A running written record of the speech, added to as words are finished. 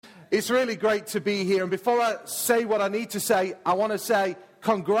It's really great to be here. And before I say what I need to say, I want to say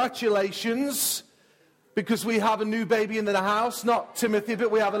congratulations, because we have a new baby in the house. Not Timothy,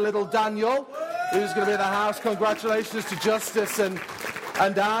 but we have a little Daniel who's going to be in the house. Congratulations to Justice and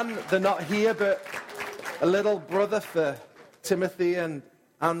Anne. They're not here, but a little brother for Timothy and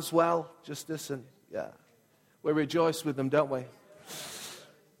Anne's well, Justice, and yeah. We rejoice with them, don't we?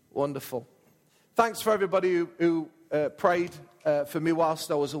 Wonderful. Thanks for everybody who prayed for me whilst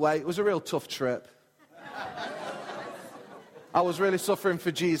I was away. It was a real tough trip. I was really suffering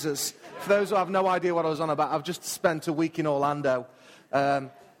for Jesus. For those who have no idea what I was on about, I've just spent a week in Orlando,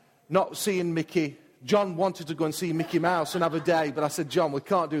 not seeing Mickey. John wanted to go and see Mickey Mouse and have a day, but I said, John, we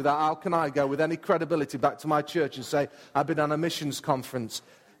can't do that. How can I go with any credibility back to my church and say I've been on a missions conference?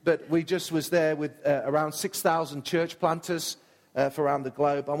 But we just was there with around 6,000 church planters for around the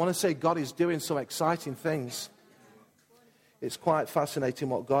globe. I want to say God is doing some exciting things. It's quite fascinating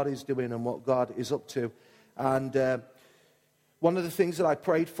what God is doing and what God is up to. And one of the things that I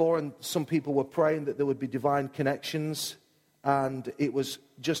prayed for, and some people were praying that there would be divine connections, and it was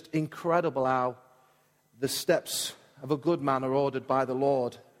just incredible how the steps of a good man are ordered by the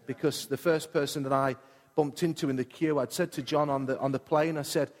Lord. Because the first person that I bumped into in the queue, I'd said to John on the plane, I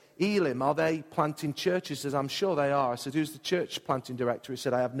said, Elim, are they planting churches? He says, I'm sure they are. I said, who's the church planting director? He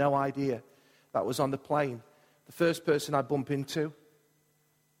said, I have no idea. That was on the plane. The first person I bump into,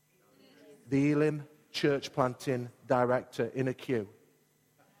 the Elim church planting director in a queue.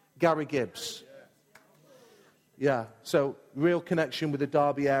 Gary Gibbs. Yeah, so real connection with the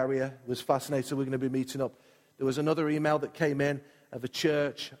Derby area. Was fascinating. We're going to be meeting up. There was another email that came in of a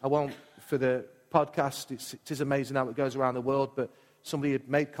church. I won't, for the podcast, it is amazing how it goes around the world, but somebody had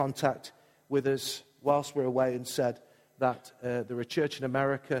made contact with us whilst we were away and said that they're a church in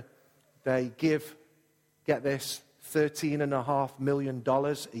America. They give, get this, $13.5 million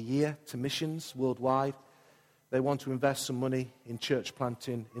a year to missions worldwide. They want to invest some money in church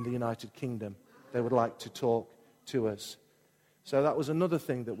planting in the United Kingdom. They would like to talk to us. So that was another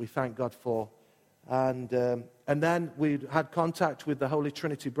thing that we thank God for. And then we had contact with the Holy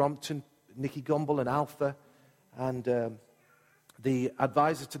Trinity Brompton, Nicky Gumbel and Alpha, and the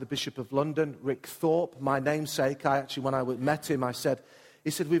advisor to the Bishop of London, Rick Thorpe, my namesake. When I met him, he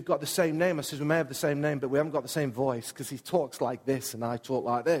said, we've got the same name. I said, we may have the same name, but we haven't got the same voice, because he talks like this and I talk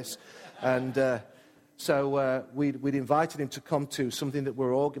like this. And so we'd invited him to come to something that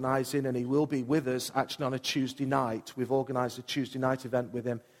we're organizing, and he will be with us actually on a Tuesday night. We've organized a Tuesday night event with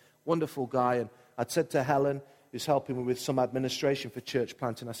him. Wonderful guy. And I'd said to Helen, who's helping me with some administration for church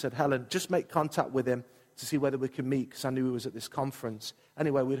planting, I said, Helen, just make contact with him to see whether we can meet, because I knew he was at this conference.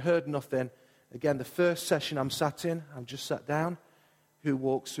 Anyway, we'd heard nothing. Again, the first session I'm sat in, I'm just sat down. Who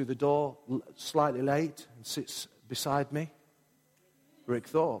walks through the door slightly late and sits beside me? Rick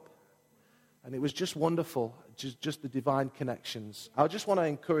Thorpe. And it was just wonderful, just the divine connections. I just want to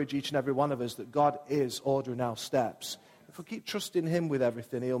encourage each and every one of us that God is ordering our steps. If we keep trusting Him with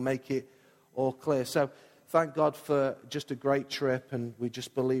everything, He'll make it all clear. So thank God for just a great trip, and we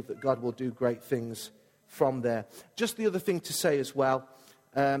just believe that God will do great things from there. Just the other thing to say as well,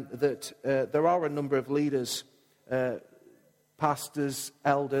 that there are a number of leaders, pastors,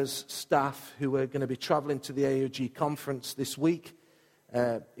 elders, staff who are going to be traveling to the AOG conference this week.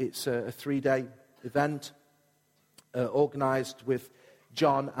 It's a 3-day event organized with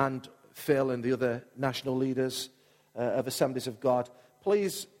John and Phil and the other national leaders of Assemblies of God.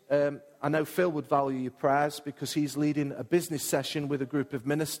 Please, I know Phil would value your prayers, because he's leading a business session with a group of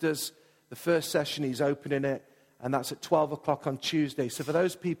ministers. The first session, he's opening it, and that's at 12 o'clock on Tuesday. So for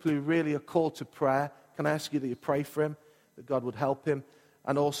those people who really are called to prayer, can I ask you that you pray for him, that God would help him?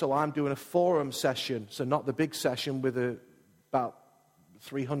 And also, I'm doing a forum session, so not the big session with about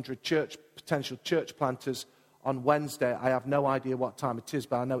 300 potential church planters on Wednesday. I have no idea what time it is,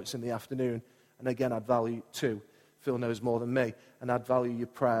 but I know it's in the afternoon. And again, I'd value it too. Phil knows more than me, and I'd value your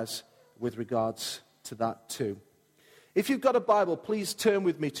prayers with regards to that too. If you've got a Bible, please turn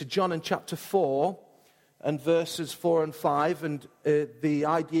with me to John in chapter 4 and verses 4 and 5. And the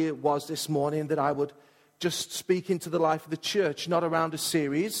idea was this morning that I would just speak into the life of the church, not around a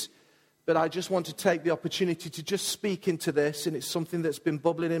series, but I just want to take the opportunity to just speak into this, and it's something that's been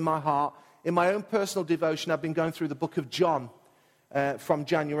bubbling in my heart. In my own personal devotion, I've been going through the book of John from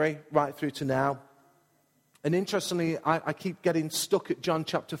January right through to now. And interestingly, I keep getting stuck at John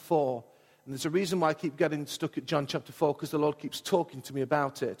chapter 4. And there's a reason why I keep getting stuck at John chapter 4, because the Lord keeps talking to me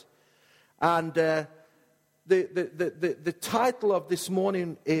about it. And the title of this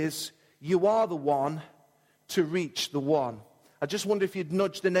morning is, You Are the One to Reach the One. I just wonder if you'd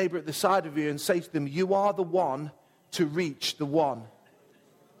nudge the neighbor at the side of you and say to them, you are the one to reach the one.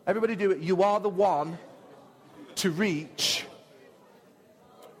 Everybody do it. You are the one to reach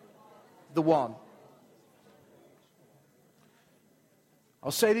the one.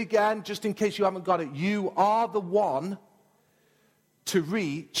 I'll say it again, just in case you haven't got it. You are the one to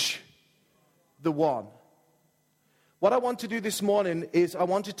reach the one. What I want to do this morning is I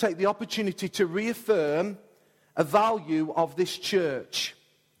want to take the opportunity to reaffirm a value of this church.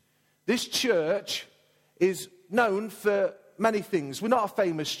 This church is known for many things. We're not a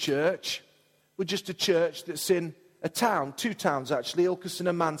famous church. We're just a church that's in a town, 2 towns actually, Ilkeston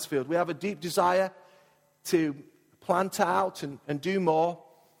and Mansfield. We have a deep desire to plant out and do more.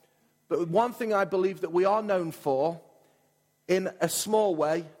 But one thing I believe that we are known for, in a small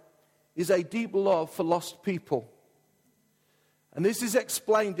way, is a deep love for lost people. And this is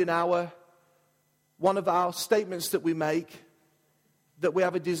explained in one of our statements that we make, that we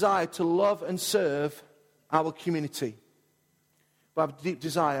have a desire to love and serve our community. We have a deep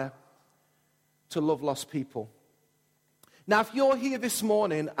desire to love lost people. Now, if you're here this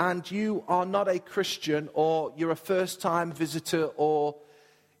morning and you are not a Christian, or you're a first-time visitor, or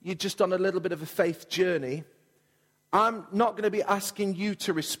you're just on a little bit of a faith journey, I'm not going to be asking you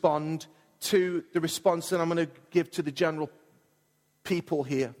to respond to the response that I'm going to give to the general people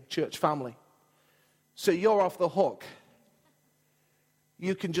here, church family. So you're off the hook.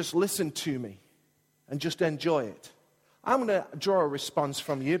 You can just listen to me and just enjoy it. I'm going to draw a response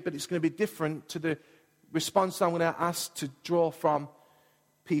from you, but it's going to be different to the response I'm going to ask to draw from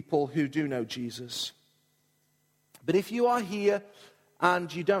people who do know Jesus. But if you are here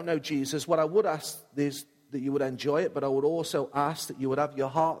and you don't know Jesus, what I would ask is that you would enjoy it, but I would also ask that you would have your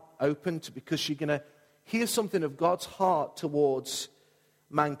heart open to, because you're going to hear something of God's heart towards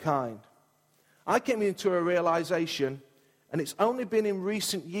mankind. I came into a realization, and it's only been in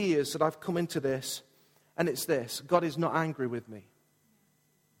recent years that I've come into this, and it's this: God is not angry with me.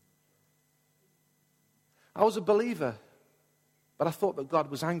 I was a believer, but I thought that God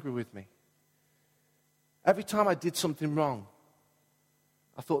was angry with me. Every time I did something wrong,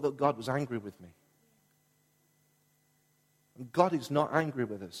 I thought that God was angry with me. And God is not angry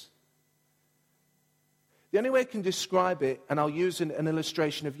with us. The only way I can describe it, and I'll use an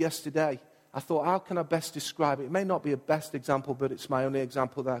illustration of yesterday. I thought, how can I best describe it? It may not be a best example, but it's my only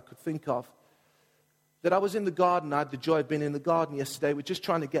example that I could think of. That I was in the garden. I had the joy of being in the garden yesterday. We're just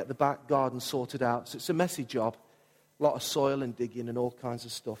trying to get the back garden sorted out. So it's a messy job. A lot of soil and digging and all kinds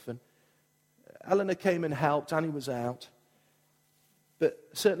of stuff. And Eleanor came and helped. Annie was out. But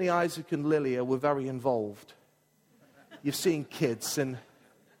certainly Isaac and Lilia were very involved. You've seen kids and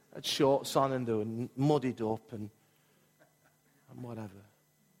had shorts on and they were muddied up and whatever.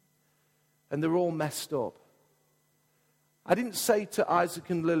 And they're all messed up. I didn't say to Isaac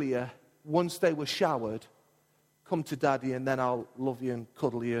and Lilia, once they were showered, come to Daddy and then I'll love you and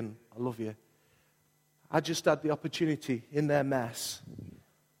cuddle you and I love you. I just had the opportunity in their mess,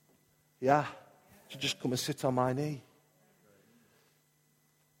 to just come and sit on my knee.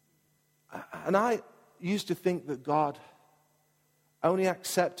 And I used to think that God only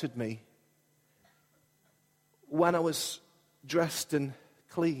accepted me when I was dressed and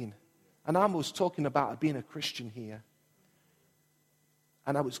clean. And I was talking about being a Christian here.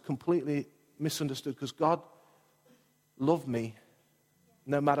 And I was completely misunderstood, because God loved me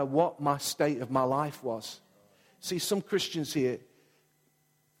no matter what my state of my life was. See, some Christians here,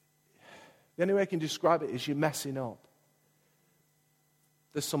 the only way I can describe it is you're messing up.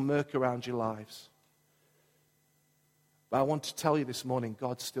 There's some murk around your lives. But I want to tell you this morning,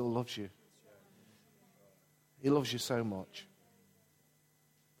 God still loves you. He loves you so much.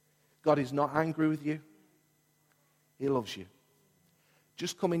 God is not angry with you. He loves you.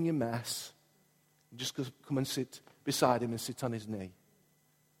 Just come in your mess. Just come and sit beside him and sit on his knee.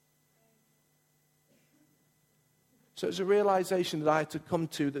 So it's a realization that I had to come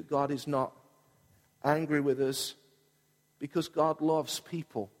to, that God is not angry with us, because God loves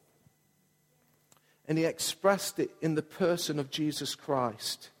people. And he expressed it in the person of Jesus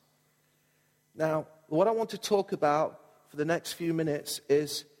Christ. Now, what I want to talk about for the next few minutes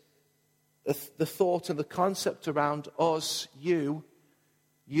is the thought and the concept around us, you.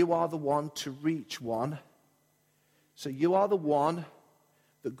 You are the one to reach one. So you are the one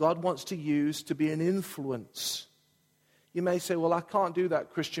that God wants to use to be an influence. You may say, well, I can't do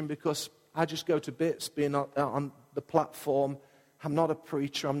that, Christian, because I just go to bits being on the platform. I'm not a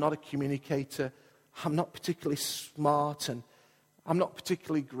preacher. I'm not a communicator. I'm not particularly smart, and I'm not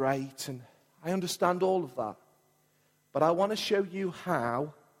particularly great. And I understand all of that. But I want to show you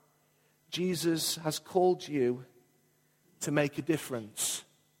how Jesus has called you to make a difference.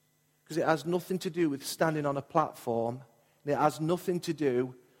 Because it has nothing to do with standing on a platform. And it has nothing to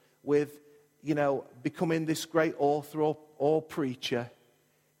do with, becoming this great author or preacher.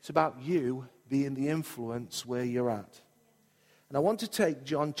 It's about you being the influence where you're at. And I want to take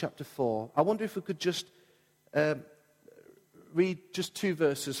John chapter 4. I wonder if we could just read just 2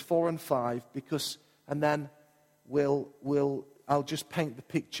 verses, 4 and 5, and then I'll just paint the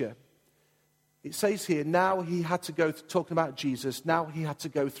picture. It says here, now he had to go, talking about Jesus, now he had to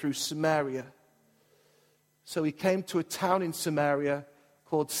go through Samaria. So he came to a town in Samaria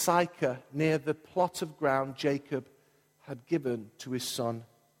called Sychar, near the plot of ground Jacob had given to his son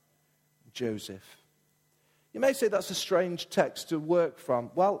Joseph. You may say that's a strange text to work from.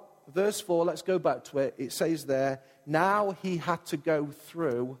 Well, verse 4, let's go back to it. It says there, now he had to go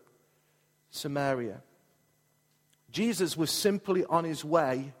through Samaria. Jesus was simply on his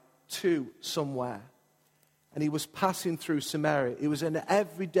way to somewhere. And he was passing through Samaria. It was an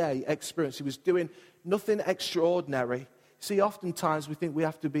everyday experience. He was doing nothing extraordinary. See, oftentimes we think we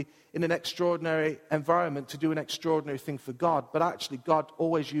have to be in an extraordinary environment to do an extraordinary thing for God. But actually, God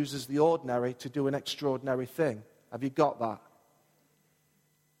always uses the ordinary to do an extraordinary thing. Have you got that?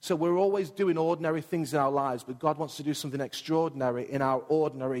 So we're always doing ordinary things in our lives, but God wants to do something extraordinary in our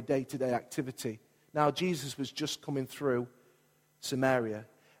ordinary day-to-day activity. Now, Jesus was just coming through Samaria.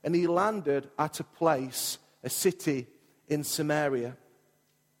 And he landed at a place, a city in Samaria.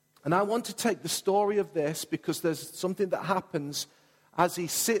 And I want to take the story of this because there's something that happens as he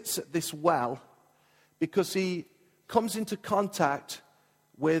sits at this well, because he comes into contact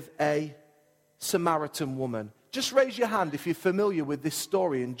with a Samaritan woman. Just raise your hand if you're familiar with this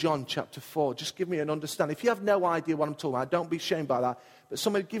story in John chapter 4. Just give me an understanding. If you have no idea what I'm talking about, don't be ashamed by that. But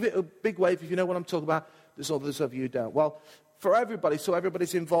somebody give it a big wave if you know what I'm talking about. There's others of you who don't. Well, for everybody, so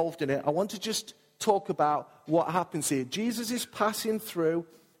everybody's involved in it, I want to just talk about what happens here. Jesus is passing through.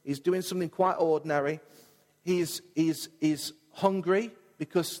 He's doing something quite ordinary. He's hungry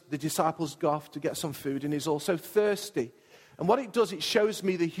because the disciples go off to get some food, and he's also thirsty. And what it does, it shows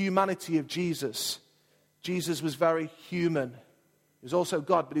me the humanity of Jesus. Jesus was very human. He was also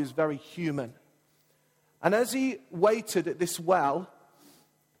God, but he was very human. And as he waited at this well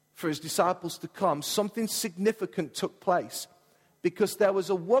for his disciples to come, something significant took place, because there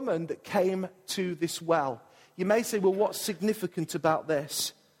was a woman that came to this well. You may say, well, what's significant about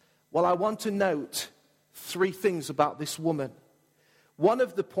this? Well, I want to note 3 things about this woman. One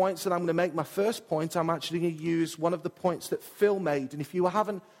of the points that I'm going to make, my first point, I'm actually going to use one of the points that Phil made. And if you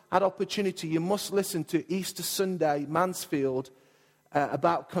haven't had opportunity, you must listen to Easter Sunday, Mansfield,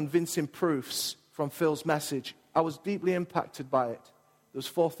 about convincing proofs from Phil's message. I was deeply impacted by it. There was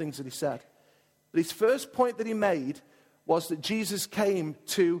 4 things that he said. But his first point that he made was that Jesus came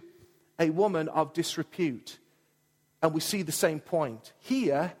to a woman of disrepute. And we see the same point.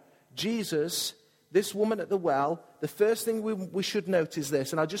 Here, Jesus, this woman at the well, the first thing we should note is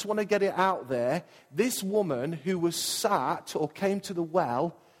this, and I just want to get it out there. This woman who was sat or came to the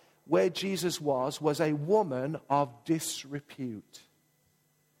well where Jesus was a woman of disrepute.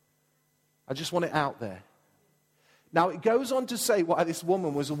 I just want it out there. Now, it goes on to say why this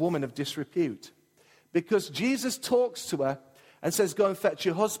woman was a woman of disrepute. Because Jesus talks to her and says, go and fetch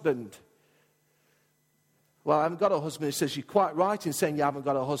your husband. Well, I haven't got a husband. He says, you're quite right in saying you haven't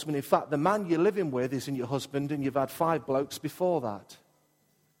got a husband. In fact, the man you're living with isn't your husband, and you've had 5 blokes before that.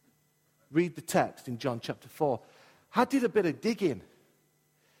 Read the text in John chapter 4. I did a bit of digging,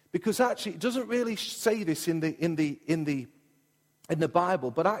 because actually it doesn't really say this in the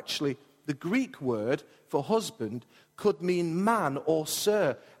Bible, but actually the Greek word for husband could mean man or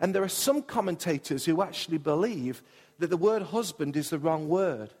sir. And there are some commentators who actually believe that the word husband is the wrong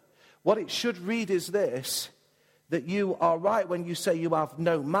word. What it should read is this, that you are right when you say you have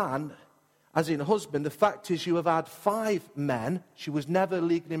no man, as in husband. The fact is you have had 5 men. She was never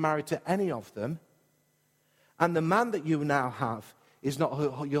legally married to any of them. And the man that you now have is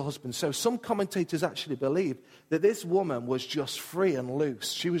not your husband. So some commentators actually believe that this woman was just free and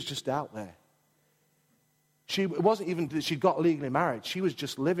loose. She was just out there. It wasn't even that she got legally married. She was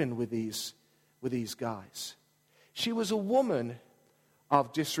just living with these guys. She was a woman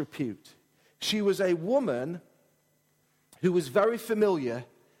of disrepute. She was a woman who was very familiar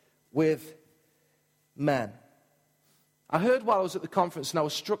with men. I heard while I was at the conference, and I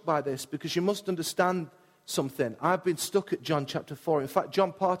was struck by this, because you must understand something. I've been stuck at John chapter 4. In fact,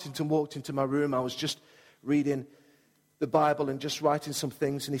 John Partington walked into my room. I was just reading the Bible and just writing some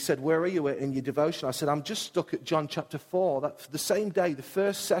things, and he said, where are you in your devotion? I said, I'm just stuck at John chapter 4. That the same day, the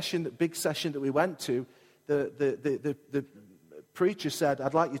first session, that big session that we went to, the preacher said,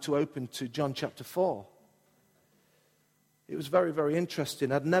 I'd like you to open to John chapter 4. It was very, very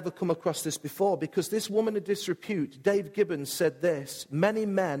interesting. I'd never come across this before because this woman of disrepute, Dave Gibbons, said this: many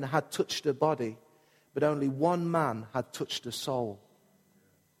men had touched her body, but only one man had touched her soul.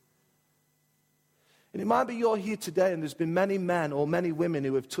 And it might be you're here today and there's been many men or many women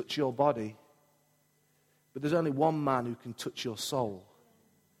who have touched your body, but there's only one man who can touch your soul.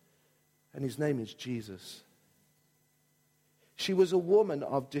 And his name is Jesus. She was a woman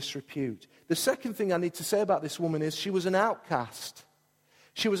of disrepute. The second thing I need to say about this woman is she was an outcast.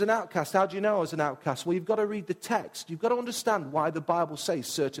 She was an outcast. How do you know I was an outcast? Well, you've got to read the text. You've got to understand why the Bible says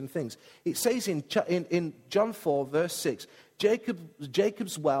certain things. It says in John 4, verse 6,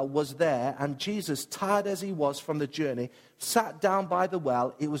 Jacob's well was there, and Jesus, tired as he was from the journey, sat down by the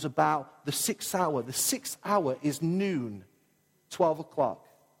well. It was about the 6th hour. The 6th hour is noon, 12 o'clock.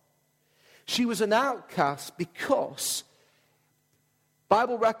 She was an outcast because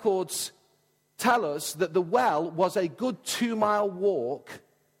Bible records tell us that the well was a good 2-mile walk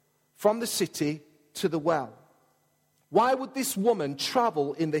from the city to the well. Why would this woman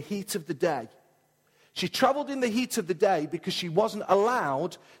travel in the heat of the day? She traveled in the heat of the day because she wasn't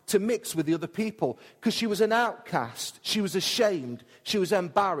allowed to mix with the other people, because she was an outcast. She was ashamed. She was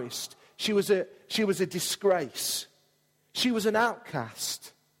embarrassed. She was a disgrace. She was an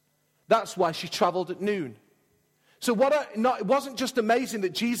outcast. That's why she traveled at noon. So it wasn't just amazing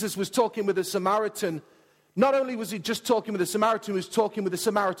that Jesus was talking with a Samaritan. Not only was he just talking with a Samaritan, he was talking with a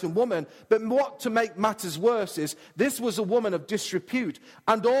Samaritan woman. But what to make matters worse is this was a woman of disrepute.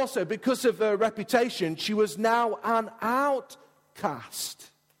 And also, because of her reputation, she was now an outcast.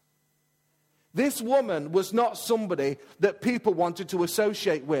 This woman was not somebody that people wanted to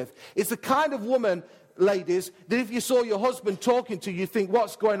associate with. It's the kind of woman, ladies, that if you saw your husband talking to you, you think,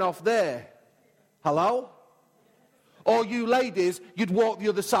 what's going off there? Hello? Or you ladies, you'd walk the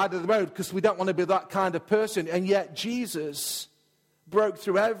other side of the road because we don't want to be that kind of person. And yet Jesus broke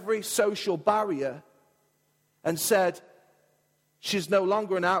through every social barrier and said, she's no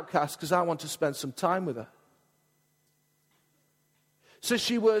longer an outcast because I want to spend some time with her. So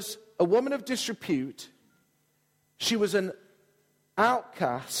she was a woman of disrepute. She was an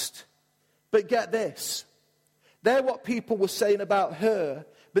outcast. But get this. They're what people were saying about her,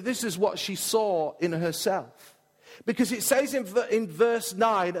 but this is what she saw in herself. Because it says in verse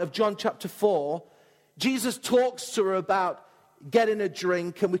 9 of John chapter 4, Jesus talks to her about getting a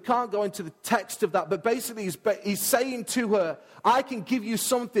drink, and we can't go into the text of that, but basically he's saying to her, I can give you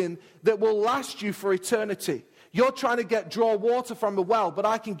something that will last you for eternity. You're trying to draw water from a well, but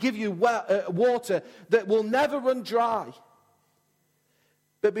I can give you water that will never run dry.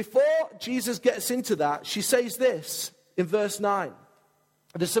 But before Jesus gets into that, she says this in verse 9.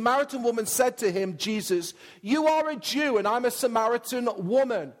 The Samaritan woman said to him, Jesus, you are a Jew and I'm a Samaritan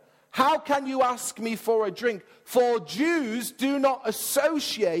woman. How can you ask me for a drink? For Jews do not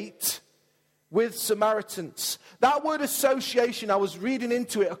associate with Samaritans. That word association, I was reading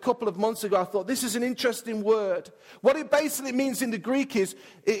into it a couple of months ago. I thought, this is an interesting word. What it basically means in the Greek is,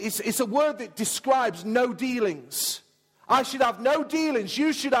 it's a word that describes no dealings. I should have no dealings.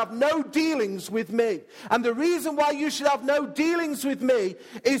 You should have no dealings with me. And the reason why you should have no dealings with me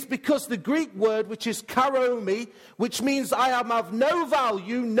is because the Greek word, which is karomi, which means I am of no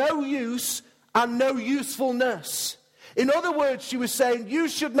value, no use, and no usefulness. In other words, she was saying, you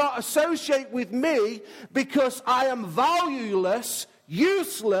should not associate with me because I am valueless,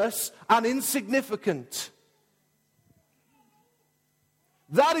 useless, and insignificant.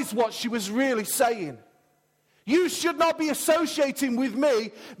 That is what she was really saying. You should not be associating with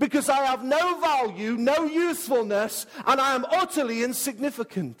me because I have no value, no usefulness, and I am utterly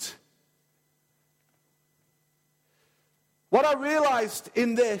insignificant. What I realized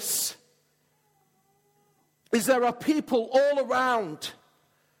in this is there are people all around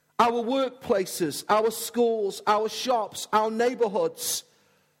our workplaces, our schools, our shops, our neighborhoods,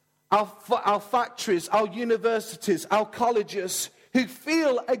 our factories, our universities, our colleges, who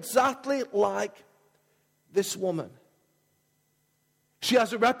feel exactly like this woman. She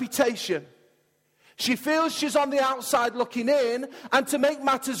has a reputation. She feels she's on the outside looking in, and to make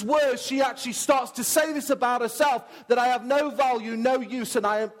matters worse, she actually starts to say this about herself, that I have no value, no use, and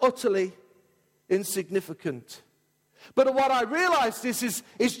I am utterly insignificant. But what I realized is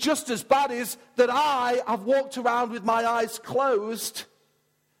just as bad is that I have walked around with my eyes closed,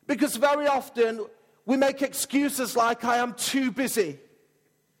 because very often we make excuses like I am too busy.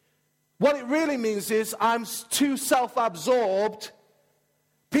 What it really means is I'm too self-absorbed.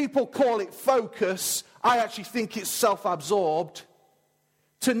 People call it focus. I actually think it's self-absorbed.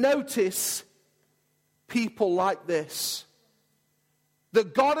 To notice people like this.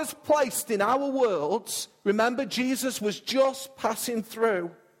 that God has placed in our worlds. Remember, Jesus was just passing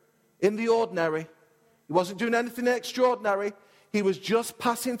through in the ordinary. He wasn't doing anything extraordinary. He was just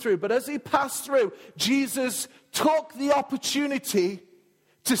passing through. But as he passed through, Jesus took the opportunity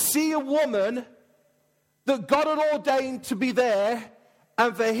to see a woman that God had ordained to be there,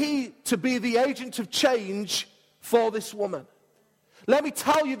 and for he to be the agent of change for this woman. Let me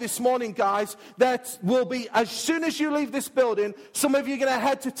tell you this morning, guys, that will be, as soon as you leave this building, some of you are going to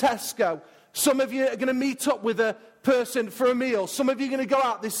head to Tesco. Some of you are going to meet up with a person for a meal. Some of you are going to go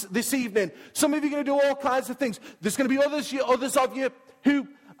out this evening. Some of you are going to do all kinds of things. There's going to be others of you who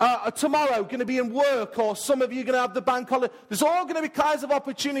are tomorrow going to be in work, or some of you are going to have the bank holiday. There's all going to be kinds of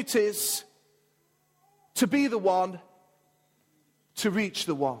opportunities to be the one, to reach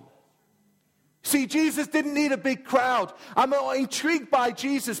the one. See, Jesus didn't need a big crowd. I'm intrigued by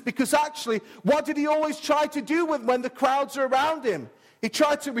Jesus because actually, what did he always try to do when the crowds are around him? He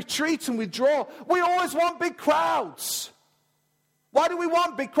tried to retreat and withdraw. We always want big crowds. Why do we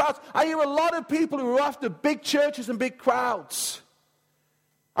want big crowds? I hear a lot of people who are after big churches and big crowds.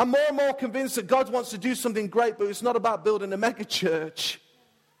 I'm more and more convinced that God wants to do something great, but it's not about building a mega church.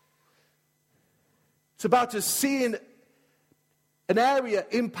 It's about us seeing an area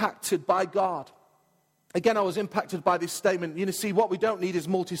impacted by God. Again, I was impacted by this statement. You know, see, what we don't need is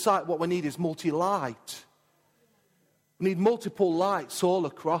multi-site. What we need is multi-light. We need multiple lights all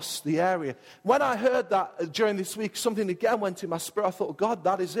across the area. When I heard that during this week, something again went in my spirit. I thought, God,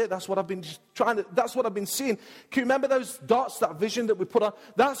 that is it. That's what I've been that's what I've been seeing. Can you remember those dots, that vision that we put on?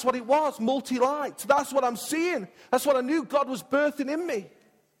 That's what it was, multi-light. That's what I'm seeing. That's what I knew God was birthing in me.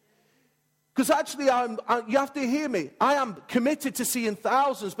 Because actually, you have to hear me. I am committed to seeing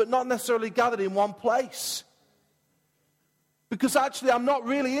thousands, but not necessarily gathered in one place. Because actually, I'm not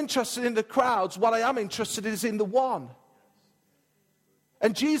really interested in the crowds. What I am interested in is in the one.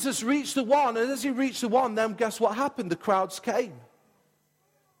 And Jesus reached the one, and as he reached the one, then guess what happened? The crowds came.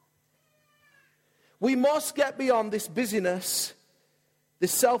 We must get beyond this busyness,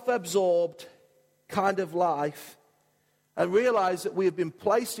 this self-absorbed kind of life, and realize that we have been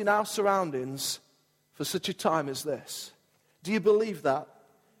placed in our surroundings for such a time as this. Do you believe that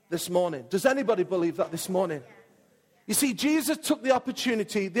this morning? Does anybody believe that this morning? You see, Jesus took the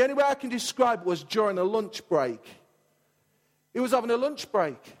opportunity. The only way I can describe it was during a lunch break. He was having a lunch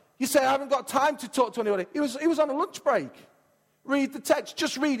break. You say, I haven't got time to talk to anybody. He was on a lunch break. Read the text.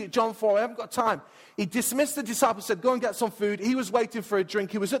 Just read it, John 4. I haven't got time. He dismissed the disciples, said, go and get some food. He was waiting for a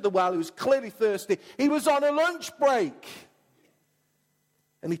drink. He was at the well. He was clearly thirsty. He was on a lunch break.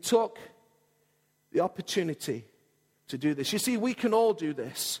 And he took the opportunity to do this. You see, we can all do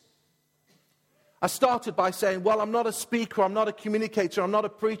this. I started by saying, well, I'm not a speaker. I'm not a communicator. I'm not a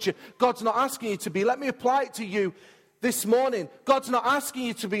preacher. God's not asking you to be. Let me apply it to you. This morning, God's not asking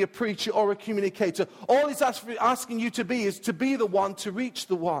you to be a preacher or a communicator. All he's asking you to be is to be the one to reach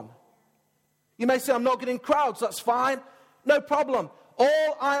the one. You may say, I'm not getting crowds. That's fine. No problem.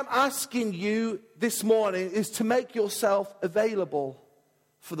 All I am asking you this morning is to make yourself available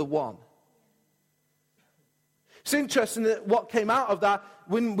for the one. It's interesting that what came out of that,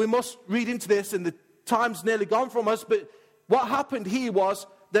 when we must read into this, and the time's nearly gone from us, but what happened here was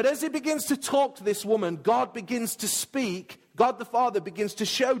that as he begins to talk to this woman, God begins to speak. God the Father begins to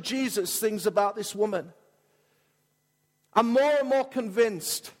show Jesus things about this woman. I'm more and more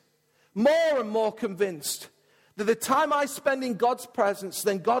convinced that the time I spend in God's presence,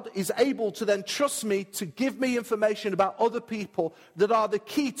 then God is able to then trust me to give me information about other people that are the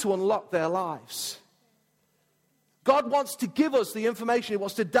key to unlock their lives. God wants to give us the information. He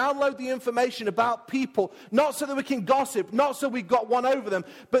wants to download the information about people, not so that we can gossip, not so we've got one over them,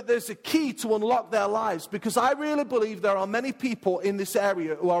 but there's a key to unlock their lives. Because I really believe there are many people in this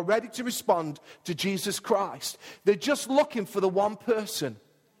area who are ready to respond to Jesus Christ. They're just looking for the one person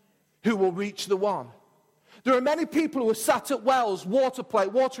who will reach the one. There are many people who are sat at wells,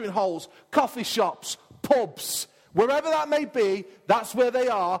 watering holes, coffee shops, pubs, wherever that may be, that's where they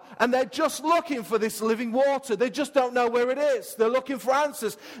are. And they're just looking for this living water. They just don't know where it is. They're looking for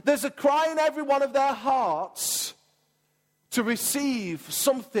answers. There's a cry in every one of their hearts to receive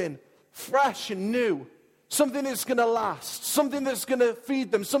something fresh and new. Something that's going to last. Something that's going to feed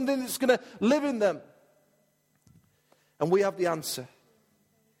them. Something that's going to live in them. And we have the answer.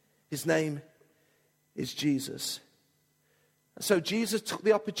 His name is Jesus. And so Jesus took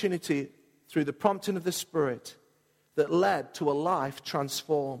the opportunity through the prompting of the Spirit that led to a life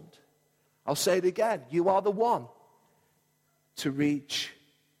transformed. I'll say it again. You are the one to reach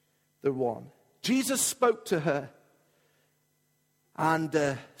the one. Jesus spoke to her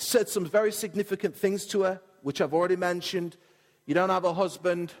and said some very significant things to her, which I've already mentioned. You don't have a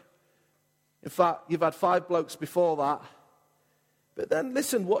husband. In fact, you've had 5 blokes before that. But then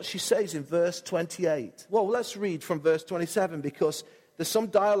listen what she says in verse 28. Well, let's read from verse 27 because there's some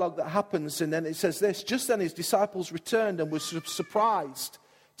dialogue that happens, and then it says this: just then his disciples returned and were surprised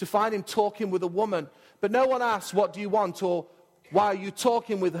to find him talking with a woman. But no one asked, what do you want? Or why are you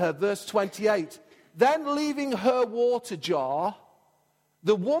talking with her? Verse 28. Then leaving her water jar,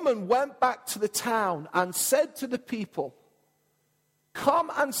 the woman went back to the town and said to the people,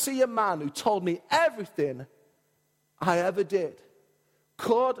 come and see a man who told me everything I ever did.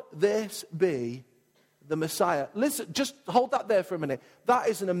 Could this be the Messiah? Listen, just hold that there for a minute. That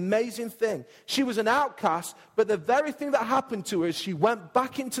is an amazing thing. She was an outcast, but the very thing that happened to her is she went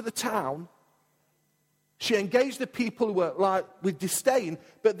back into the town. She engaged the people who were like with disdain,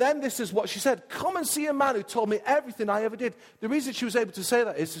 but then this is what she said: come and see a man who told me everything I ever did. The reason she was able to say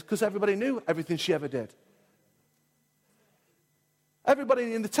that is because everybody knew everything she ever did.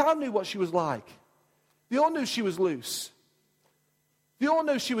 Everybody in the town knew what she was like. They all knew she was loose. They all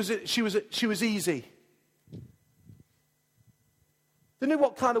knew she was easy. They knew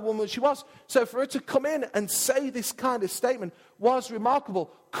what kind of woman she was. So for her to come in and say this kind of statement was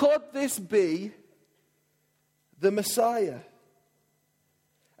remarkable. Could this be the Messiah?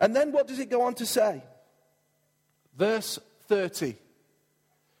 And then what does it go on to say? Verse 30.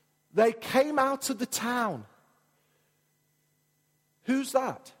 They came out of the town. Who's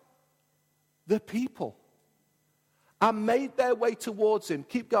that? The people. And made their way towards him.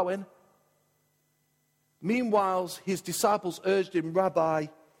 Keep going. Meanwhile, his disciples urged him, Rabbi,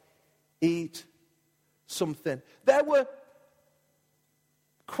 eat something. There were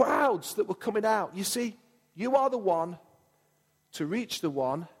crowds that were coming out. You see, you are the one to reach the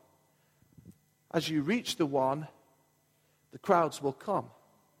one. As you reach the one, the crowds will come.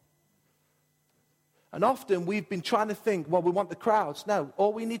 And often we've been trying to think, well, we want the crowds. No,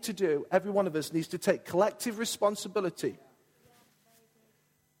 all we need to do, every one of us needs to take collective responsibility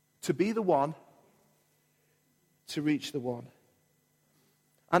to be the one, to reach the one.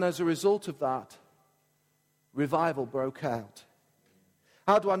 And as a result of that, revival broke out.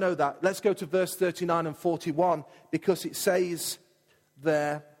 How do I know that? Let's go to verse 39 and 41, because it says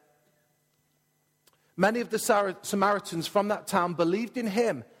there, many of the Samaritans from that town believed in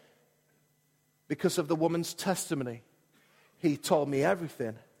him because of the woman's testimony. He told me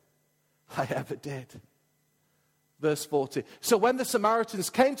everything I ever did. Verse 40. So when the Samaritans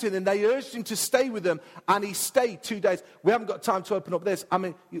came to him, they urged him to stay with them, and he stayed 2 days. We haven't got time to open up this. I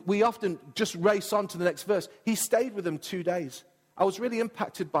mean, we often just race on to the next verse. He stayed with them 2 days. I was really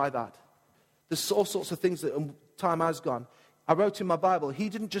impacted by that. There's all sorts of things that time has gone. I wrote in my Bible, he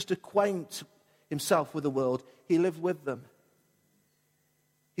didn't just acquaint himself with the world, he lived with them.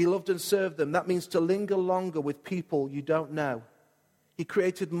 He loved and served them. That means to linger longer with people you don't know. He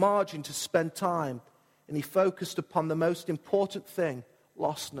created margin to spend time, and he focused upon the most important thing,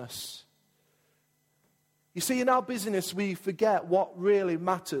 lostness. You see, in our business, we forget what really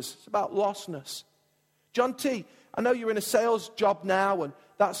matters. It's about lostness. John T., I know you're in a sales job now, and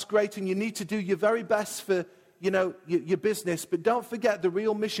that's great, and you need to do your very best for, your business, but don't forget the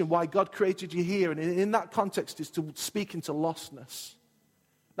real mission, why God created you here, and in that context is to speak into lostness.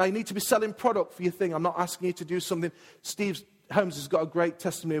 Now, you need to be selling product for your thing. I'm not asking you to do something. Steve Holmes has got a great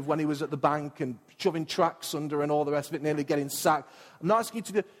testimony of when he was at the bank and shoving tracks under and all the rest of it, nearly getting sacked. I'm not asking you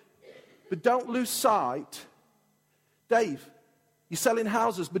to do, but don't lose sight. Dave, you're selling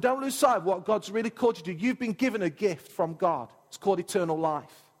houses, but don't lose sight of what God's really called you to do. You've been given a gift from God. It's called eternal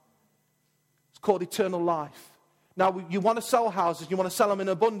life. It's called eternal life. Now, you want to sell houses, you want to sell them in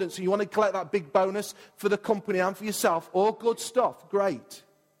abundance, and you want to collect that big bonus for the company and for yourself. All good stuff, great.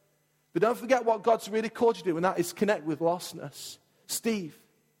 But don't forget what God's really called you to do, and that is connect with lostness. Steve,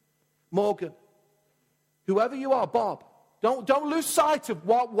 Morgan, whoever you are, Bob, don't lose sight of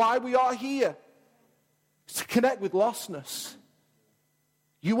why we are here. It's to connect with lostness.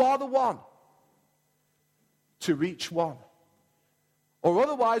 You are the one to reach one. Or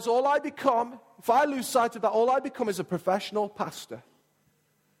otherwise, all I become, if I lose sight of that, all I become is a professional pastor.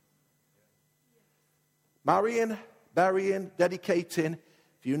 Marrying, burying, dedicating,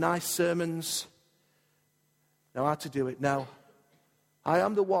 a few nice sermons, know how to do it. Now, I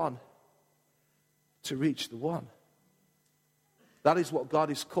am the one to reach the one. That is what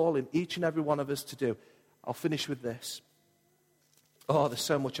God is calling each and every one of us to do. I'll finish with this. Oh, there's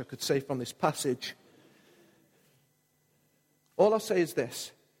so much I could say from this passage. All I'll say is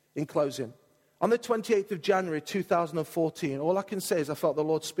this, in closing. On the 28th of January 2014, all I can say is I felt the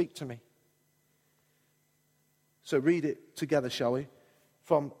Lord speak to me. So read it together, shall we?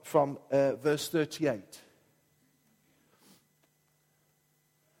 From verse 38.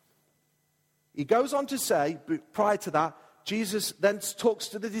 He goes on to say, but prior to that, Jesus then talks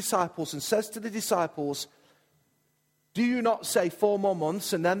to the disciples and says to the disciples, do you not say 4 more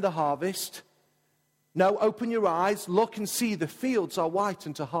months and then the harvest? No, open your eyes, look and see the fields are white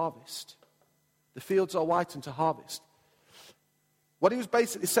unto harvest. The fields are white unto harvest. What he was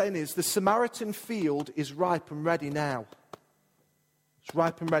basically saying is the Samaritan field is ripe and ready now. It's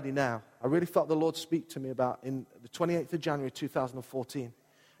ripe and ready now. I really felt the Lord speak to me about in the 28th of January 2014.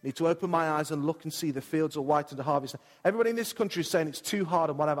 I need to open my eyes and look and see the fields are white unto harvest. Everybody in this country is saying it's too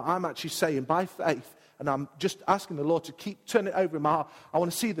hard and whatever. I'm actually saying by faith, and I'm just asking the Lord to keep turning it over in my heart. I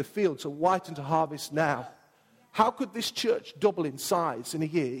want to see the fields are white unto harvest now. How could this church double in size in a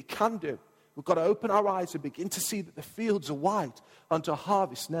year? It can do. We've got to open our eyes and begin to see that the fields are white unto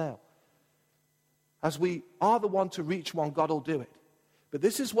harvest now. As we are the one to reach one, God will do it. But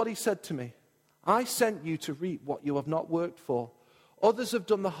this is what he said to me. I sent you to reap what you have not worked for. Others have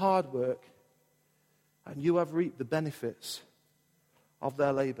done the hard work, and you have reaped the benefits of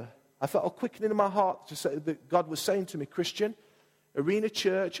their labor. I felt a quickening in my heart to say that God was saying to me, Christian, Arena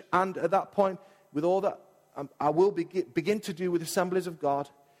Church, and at that point, with all that I will begin to do with Assemblies of God,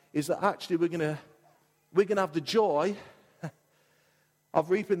 is that actually we're going to have the joy of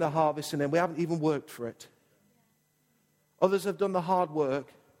reaping the harvest, and then we haven't even worked for it. Others have done the hard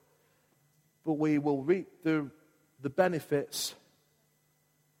work, but we will reap the benefits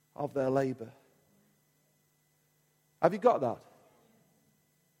of their labor. Have you got that?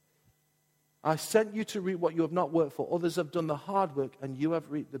 I sent you to reap what you have not worked for. Others have done the hard work, and you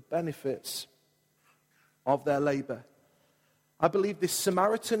have reaped the benefits of their labor. I believe this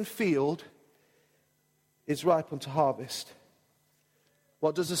Samaritan field is ripe unto harvest.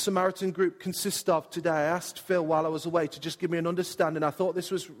 What does a Samaritan group consist of today? I asked Phil while I was away to just give me an understanding. I thought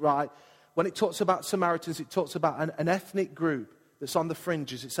this was right. When it talks about Samaritans, it talks about an ethnic group that's on the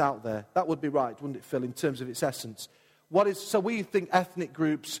fringes. It's out there. That would be right, wouldn't it, Phil, in terms of its essence? So we think ethnic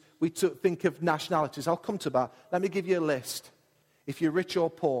groups, we think of nationalities. I'll come to that. Let me give you a list. If you're rich or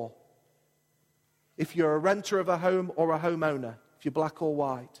poor, if you're a renter of a home or a homeowner, if you're black or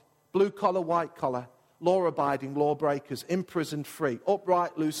white, blue collar, white collar, law-abiding, law-breakers, imprisoned, free,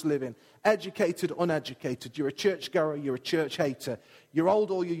 upright, loose living, educated, uneducated, you're a church-goer, you're a church hater, you're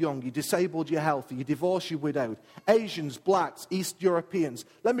old or you're young, you're disabled, you're healthy, you're divorced, you're widowed, Asians, blacks, East Europeans.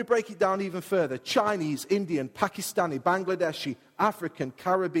 Let me break it down even further. Chinese, Indian, Pakistani, Bangladeshi, African,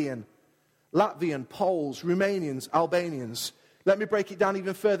 Caribbean, Latvian, Poles, Romanians, Albanians. Let me break it down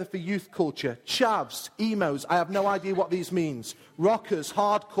even further for youth culture. Chavs, emos, I have no idea what these means. Rockers,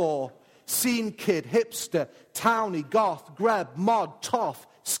 hardcore, scene kid, hipster, townie, goth, greb, mod, toff,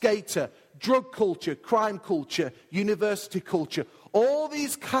 skater, drug culture, crime culture, university culture. All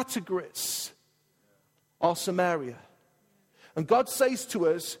these categories are Samaria. And God says to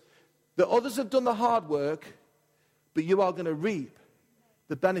us that others have done the hard work, but you are going to reap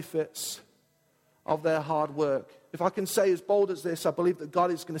the benefits of their hard work. If I can say as bold as this, I believe that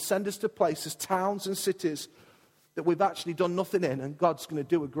God is going to send us to places, towns and cities that we've actually done nothing in, and God's going to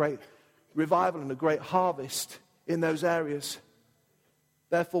do a great revival and a great harvest in those areas.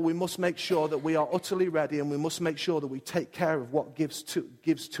 Therefore, we must make sure that we are utterly ready, and we must make sure that we take care of what gives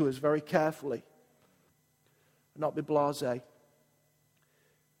to us very carefully. Not be blasé.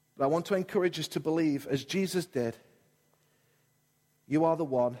 But I want to encourage us to believe, as Jesus did, you are the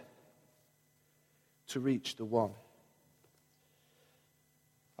one to reach the one.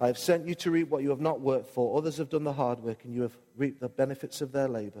 I have sent you to reap what you have not worked for. Others have done the hard work, and you have reaped the benefits of their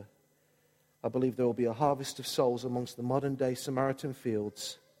labor. I believe there will be a harvest of souls amongst the modern-day Samaritan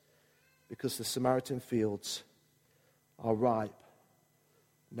fields, because the Samaritan fields are ripe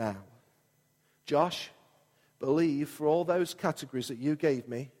now. Josh, believe for all those categories that you gave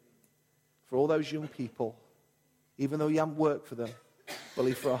me, for all those young people, even though you haven't worked for them,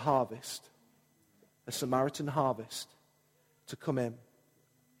 believe for a harvest, a Samaritan harvest to come in.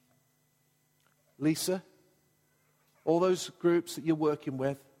 Lisa, all those groups that you're working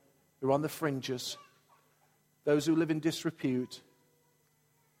with, who are on the fringes, those who live in disrepute,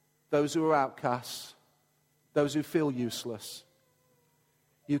 those who are outcasts, those who feel useless,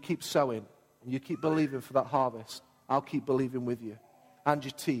 you keep sowing and you keep believing for that harvest. I'll keep believing with you and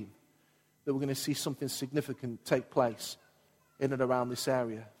your team that we're going to see something significant take place in and around this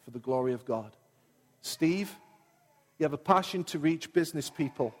area for the glory of God. Steve, you have a passion to reach business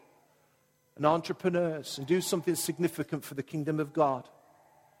people and entrepreneurs and do something significant for the kingdom of God.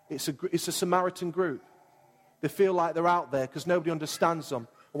 It's a Samaritan group. They feel like they're out there because nobody understands them.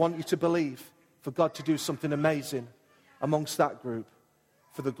 I want you to believe for God to do something amazing amongst that group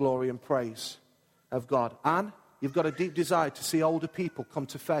for the glory and praise of God. And you've got a deep desire to see older people come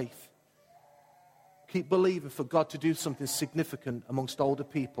to faith. Keep believing for God to do something significant amongst older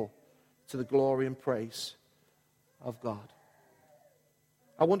people to the glory and praise of God.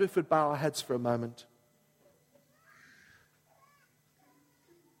 I wonder if we'd bow our heads for a moment.